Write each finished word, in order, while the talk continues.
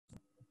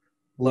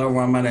Hello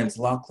everyone, my name is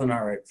Lachlann. I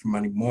write for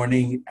Monday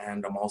Morning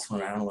and I'm also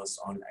an analyst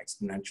on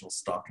Exponential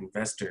Stock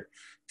Investor.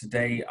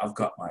 Today I've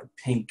got my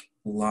pink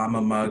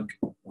llama mug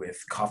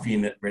with coffee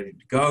in it ready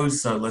to go,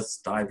 so let's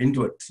dive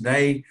into it.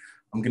 Today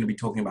I'm going to be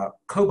talking about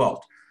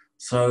Cobalt.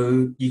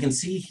 So you can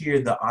see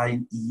here the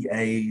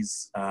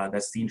IEA's,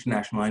 that's the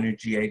International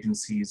Energy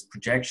Agency's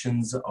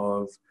projections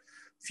of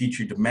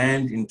future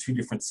demand in two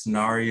different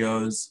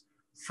scenarios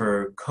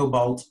for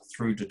Cobalt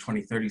through to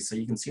 2030. So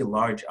you can see a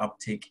large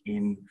uptick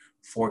in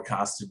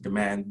forecasted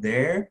demand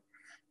there.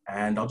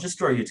 And I'll just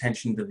draw your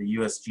attention to the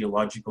US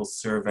Geological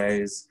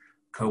Survey's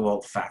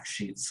Cobalt fact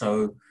sheet.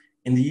 So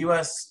in the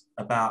US,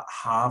 about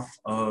half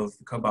of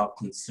the cobalt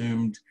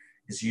consumed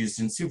is used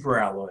in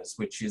superalloys,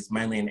 which is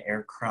mainly in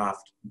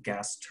aircraft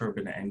gas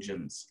turbine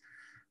engines.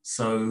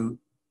 So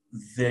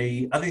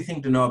the other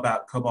thing to know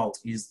about cobalt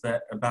is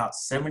that about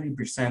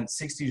 70%,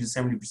 60 to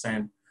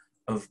 70%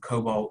 of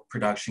cobalt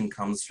production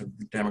comes from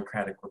the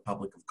Democratic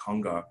Republic of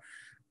Congo.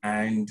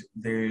 And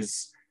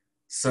there's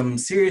some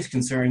serious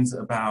concerns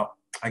about,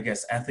 I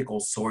guess, ethical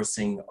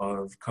sourcing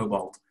of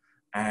cobalt.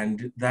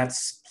 And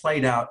that's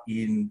played out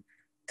in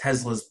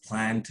Tesla's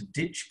plan to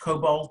ditch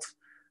cobalt.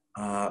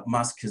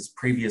 Musk has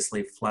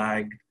previously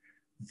flagged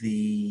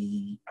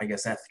the, I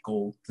guess,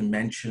 ethical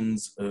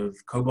dimensions of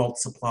cobalt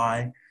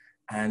supply.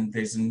 And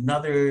there's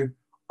another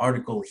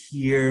article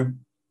here.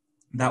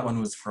 That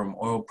one was from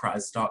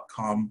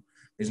oilprice.com.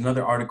 There's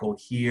another article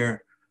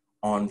here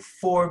on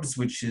Forbes,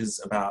 which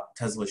is about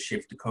Tesla's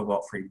shift to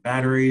cobalt-free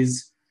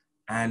batteries.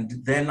 And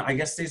then I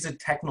guess there's a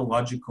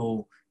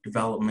technological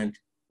development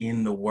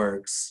in the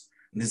works.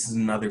 And this is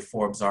another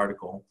Forbes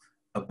article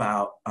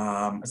about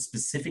a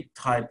specific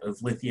type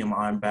of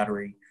lithium-ion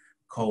battery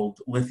called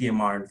lithium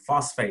iron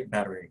phosphate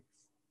battery,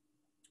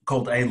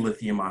 called a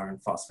lithium iron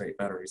phosphate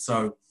battery.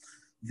 So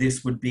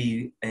this would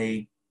be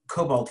a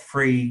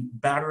cobalt-free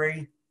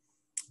battery.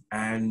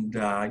 And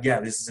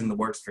yeah, this is in the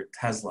works for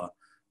Tesla.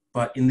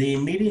 But in the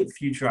immediate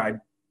future, I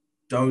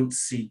don't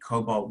see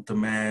cobalt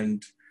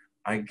demand,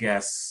 I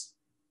guess,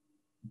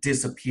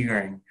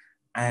 disappearing.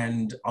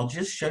 And I'll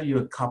just show you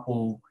a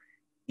couple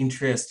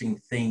interesting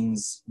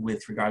things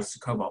with regards to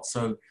cobalt.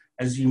 So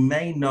as you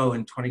may know,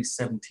 in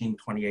 2017,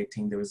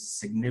 2018, there was a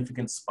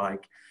significant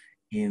spike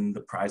in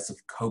the price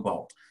of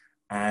cobalt.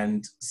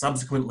 And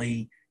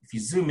subsequently, if you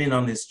zoom in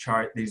on this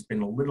chart, there's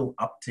been a little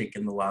uptick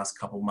in the last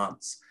couple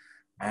months.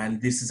 And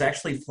this is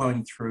actually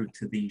flowing through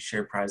to the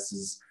share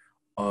prices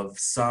of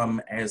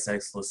some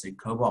ASX-listed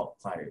cobalt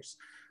players.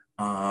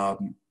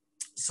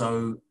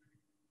 So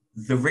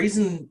the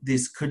reason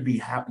this could be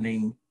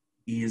happening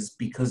is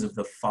because of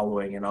the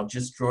following, and I'll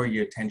just draw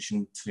your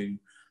attention to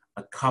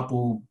a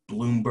couple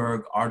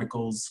Bloomberg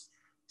articles.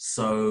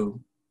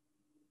 So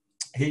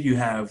here you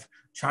have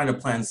China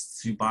plans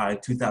to buy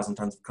 2,000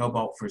 tons of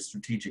cobalt for a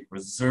strategic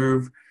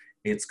reserve.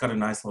 It's got a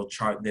nice little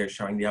chart there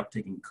showing the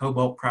uptick in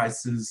cobalt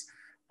prices.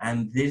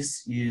 And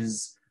this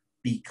is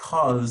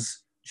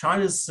because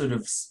China's sort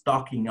of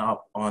stocking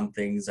up on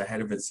things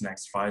ahead of its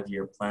next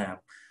 5-year plan.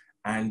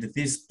 And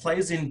this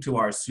plays into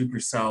our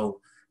Supercell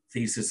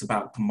thesis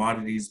about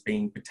commodities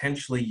being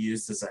potentially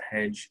used as a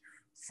hedge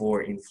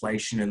for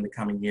inflation in the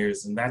coming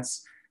years. And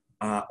that's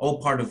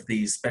all part of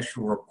the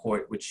special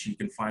report, which you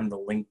can find the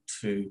link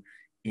to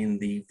in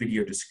the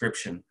video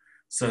description.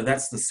 So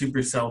that's the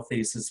Supercell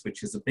thesis,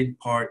 which is a big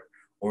part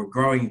or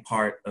growing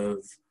part of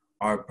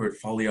our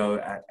portfolio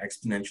at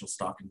Exponential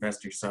Stock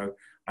Investor. So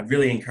I'd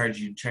really encourage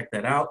you to check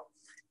that out.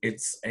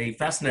 It's a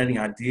fascinating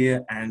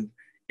idea and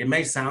it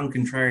may sound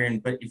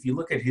contrarian, but if you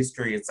look at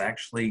history, it's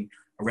actually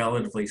a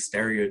relatively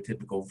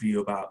stereotypical view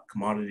about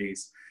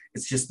commodities.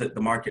 It's just that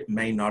the market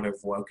may not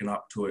have woken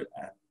up to it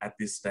at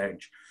this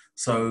stage.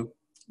 So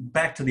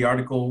back to the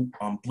article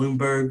on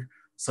Bloomberg.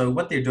 So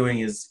what they're doing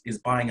is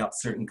buying up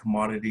certain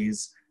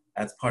commodities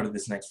as part of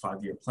this next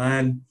 5-year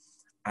plan.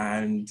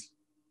 And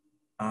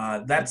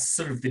that's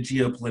sort of the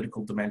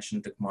geopolitical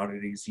dimension to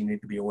commodities you need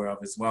to be aware of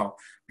as well,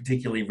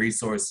 particularly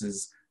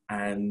resources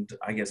and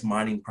I guess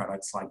mining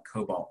products like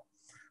cobalt.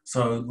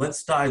 So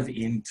let's dive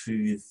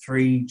into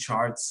 3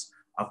 charts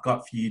I've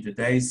got for you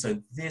today. So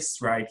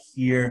this right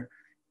here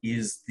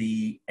is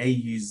the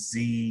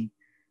AUZ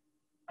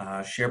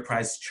share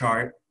price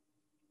chart,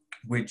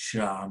 which,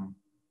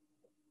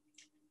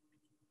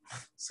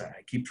 sorry,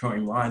 I keep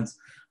drawing lines.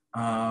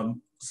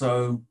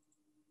 So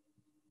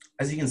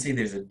as you can see,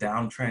 there's a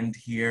downtrend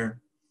here,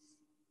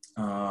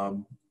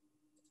 and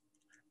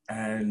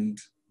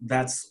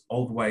that's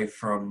all the way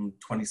from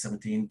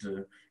 2017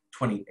 to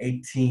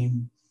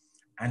 2018,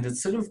 and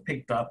it's sort of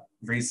picked up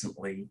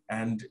recently,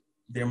 and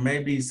there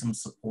may be some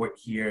support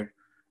here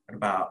at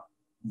about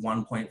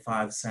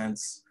 1.5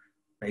 cents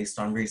based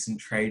on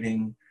recent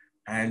trading.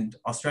 And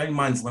Australian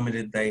Mines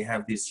Limited, they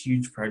have this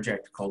huge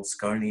project called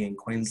Scone in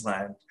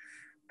Queensland,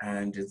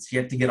 and it's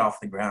yet to get off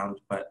the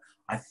ground, but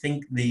I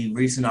think the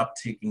recent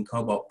uptick in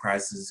cobalt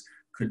prices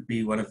could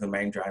be one of the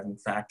main driving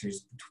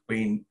factors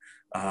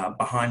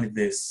behind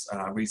this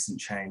recent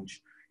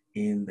change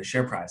in the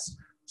share price.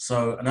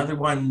 So another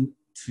one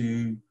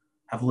to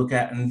have a look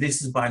at, and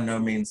this is by no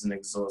means an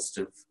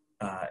exhaustive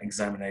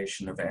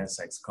examination of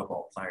ASX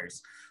Cobalt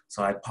players.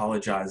 So I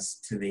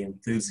apologize to the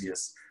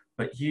enthusiasts.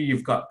 But here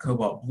you've got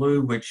Cobalt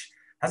Blue, which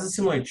has a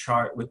similar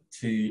chart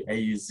to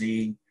AUZ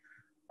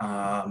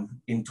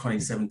in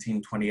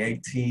 2017,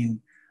 2018,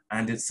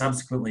 and it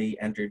subsequently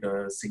entered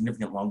a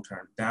significant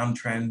long-term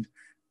downtrend,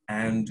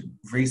 and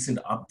recent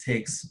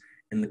upticks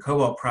in the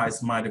Cobalt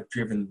price might have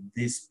driven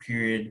this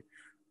period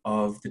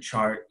of the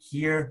chart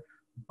here,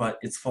 but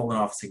it's fallen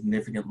off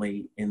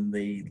significantly in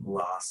the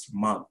last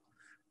month.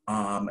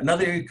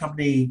 Another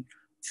company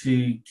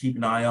to keep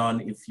an eye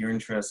on if you're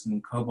interested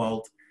in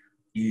Cobalt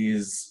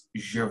is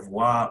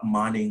Jervois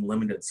Mining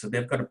Limited. So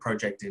they've got a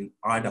project in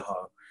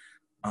Idaho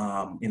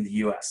in the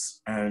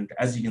US. And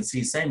as you can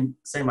see, same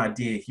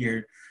idea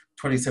here,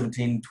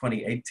 2017,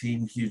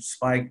 2018, huge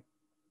spike.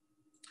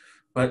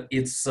 But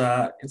it's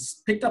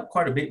picked up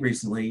quite a bit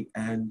recently,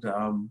 and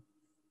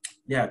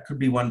yeah, it could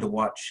be one to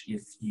watch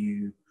if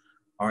you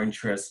are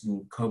interested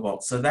in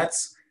Cobalt. So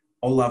that's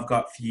all I've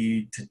got for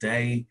you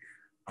today.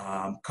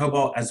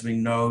 Cobalt, as we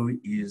know,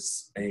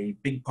 is a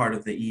big part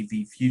of the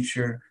EV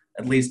future,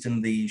 at least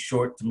in the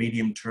short to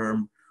medium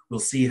term. We'll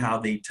see how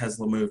the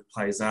Tesla move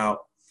plays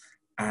out.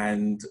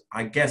 And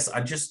I guess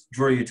I just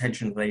draw your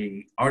attention to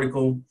the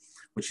article,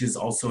 which is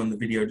also in the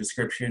video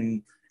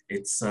description.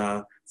 It's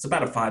about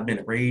a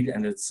 5-minute read,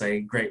 and it's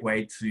a great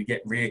way to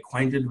get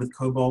reacquainted with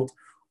Cobalt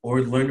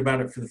or learn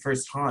about it for the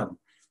first time.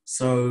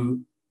 So,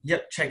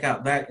 yep, check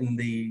out that in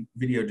the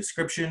video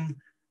description.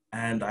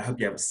 And I hope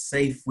you have a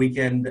safe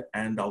weekend,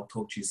 and I'll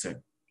talk to you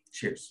soon.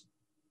 Cheers.